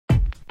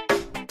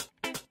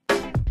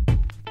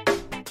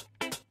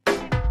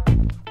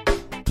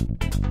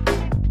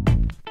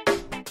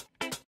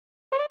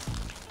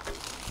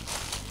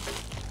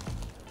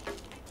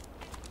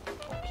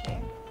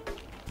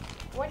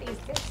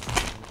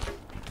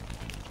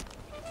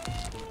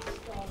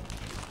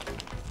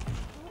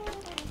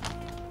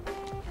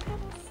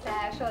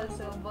crush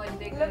also,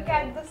 birthday girl. Look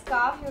at the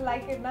scarf, you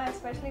like it now,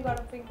 especially got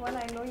a pink one.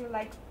 I know you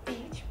like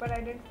peach, but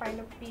I didn't find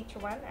a peach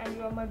one, and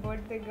you are my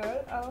birthday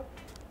girl.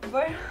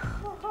 But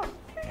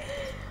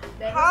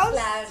how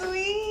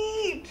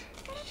sweet!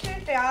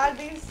 Shit, yaar,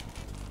 these.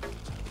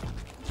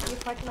 ये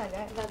फट ना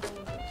जाए.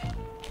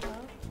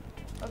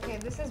 Okay,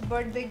 this is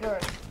birthday girl.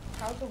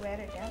 How to wear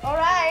it, yeah?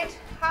 Alright,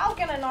 how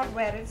can I not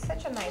wear it? It's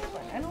such a nice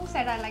one. And who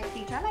said I like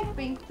peach? I like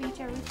pink, peach,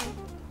 everything.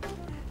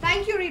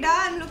 Thank you, Rita.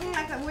 I'm looking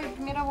like a. Wait,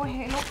 mera wo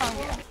halo kahan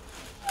gaya?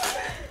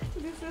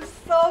 This is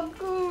so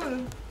cool.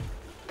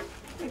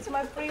 It's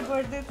my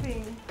pre-birthday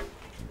thing.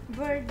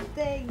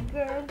 Birthday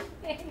girl.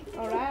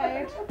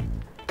 Alright.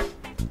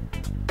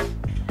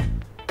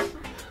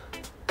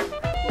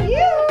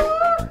 ये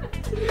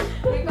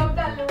कब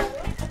डालने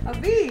वाले?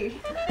 Abhi.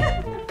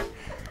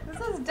 This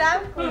is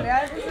damn cool,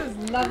 yeah. This is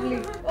lovely.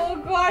 Oh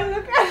God,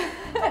 look at.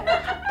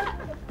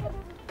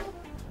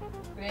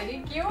 Very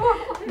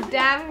cute.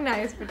 Damn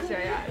nice picture,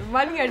 yeah.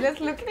 1 year,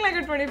 just looking like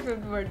a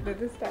 25th birthday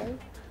this time.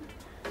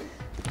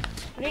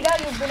 Rita,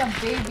 you've been a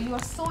baby. You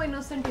are so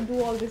innocent to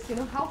do all this. You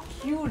know how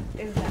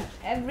cute is that?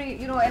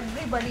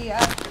 Everybody,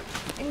 yeah.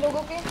 In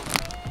logo ke.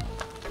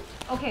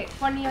 Okay,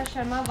 for Nia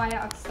Sharma via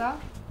Aksa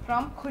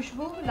from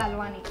Khushbu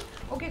Lalwani.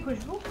 Okay,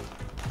 Khushbu.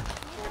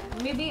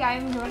 Maybe I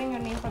am hearing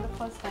your name for the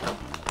first time.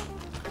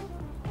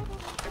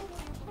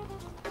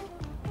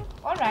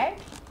 All right.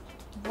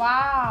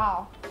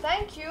 Wow.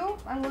 Thank you.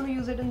 I'm going to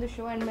use it in the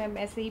show and मैं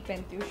ऐसे ही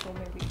पहनती हूँ show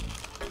में भी.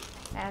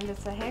 And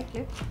it's a hair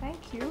clip.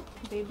 Thank you,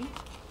 baby.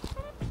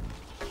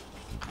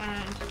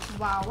 And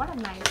wow, what a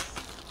nice.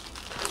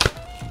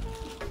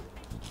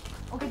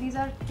 Okay, these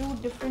are two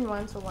different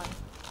ones for one.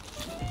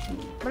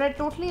 But I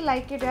totally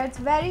like it. It's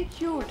very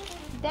cute.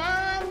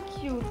 Damn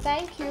cute.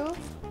 Thank you.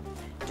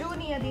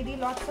 Junior Didi,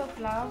 lots of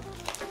love.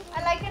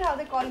 I like it how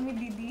they call me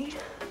Didi.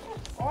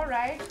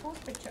 Alright, whose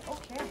picture?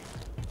 Okay.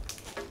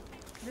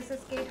 This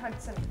is Kate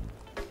Hudson.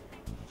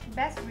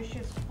 Best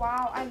wishes.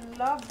 Wow, I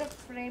love the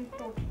frame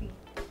totally.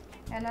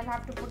 And I'll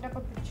have to put up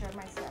a picture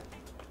myself.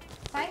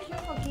 Thank you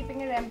for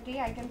keeping it empty.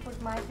 I can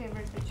put my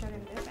favorite picture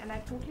in this. And I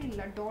totally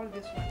adore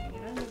this one.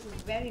 You know, this is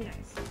very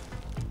nice.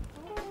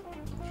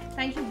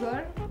 Thank you,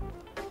 girl.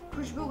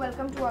 Khushbu,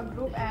 welcome to our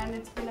group. And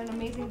it's been an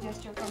amazing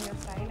gesture from your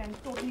side.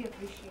 And totally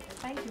appreciate it.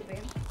 Thank you,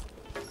 babe.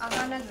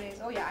 Ahana Grace.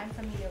 Oh yeah, I'm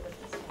familiar with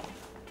this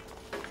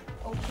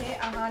one. Okay,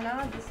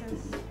 Ahana, this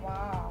is...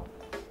 Wow.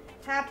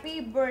 Happy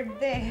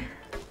birthday.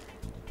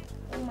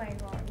 Oh my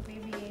god,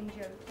 baby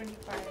angel,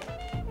 25.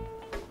 Okay.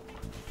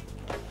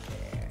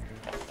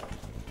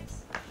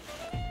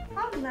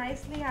 How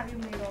nicely have you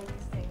made all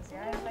these things?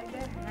 Yeah, it's like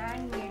they're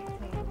handmade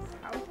things.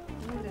 How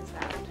cool is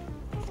that?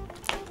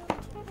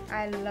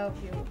 I love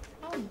you.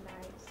 How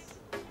nice.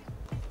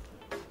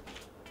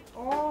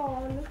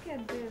 Oh, look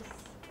at this.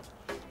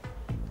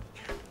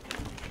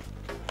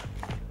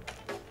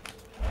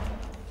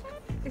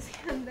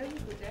 इसके अंदर भी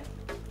कुछ है.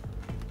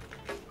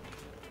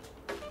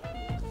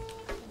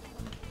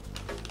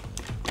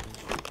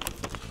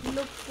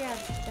 Look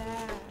at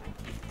that.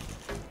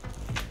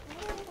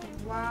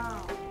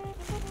 Wow.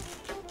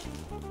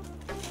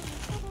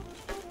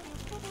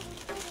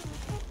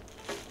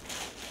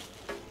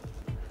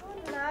 How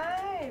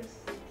nice.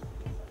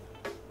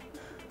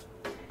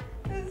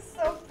 This is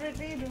so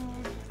pretty,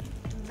 dude.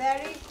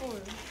 Very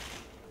cool.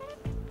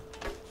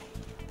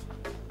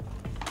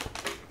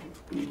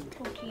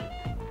 Okay.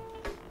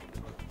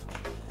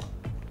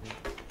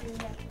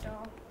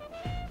 Laptop.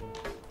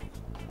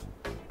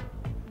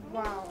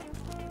 Wow.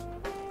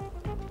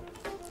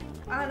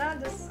 Anna,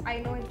 this, I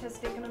know it has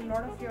taken a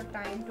lot of your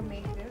time to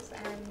make this,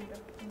 and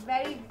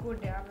very good,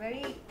 yeah,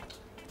 very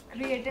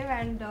creative,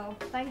 and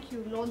thank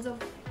you, loads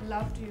of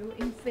love to you,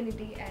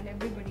 Infinity, and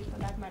everybody for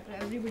that matter,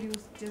 everybody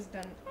who's just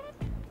done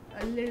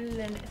a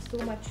little and so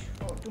much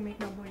to make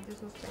my birthday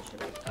so special.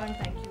 I can't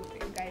thank you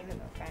guys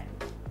enough,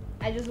 and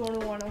I just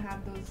want to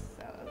have those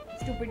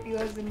stupid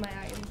tears in my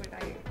eyes, but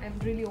I'm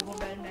really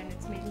overwhelmed, and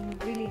it's making me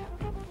really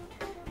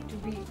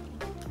happy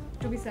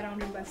to be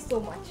surrounded by so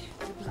much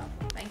with love.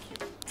 Thank you.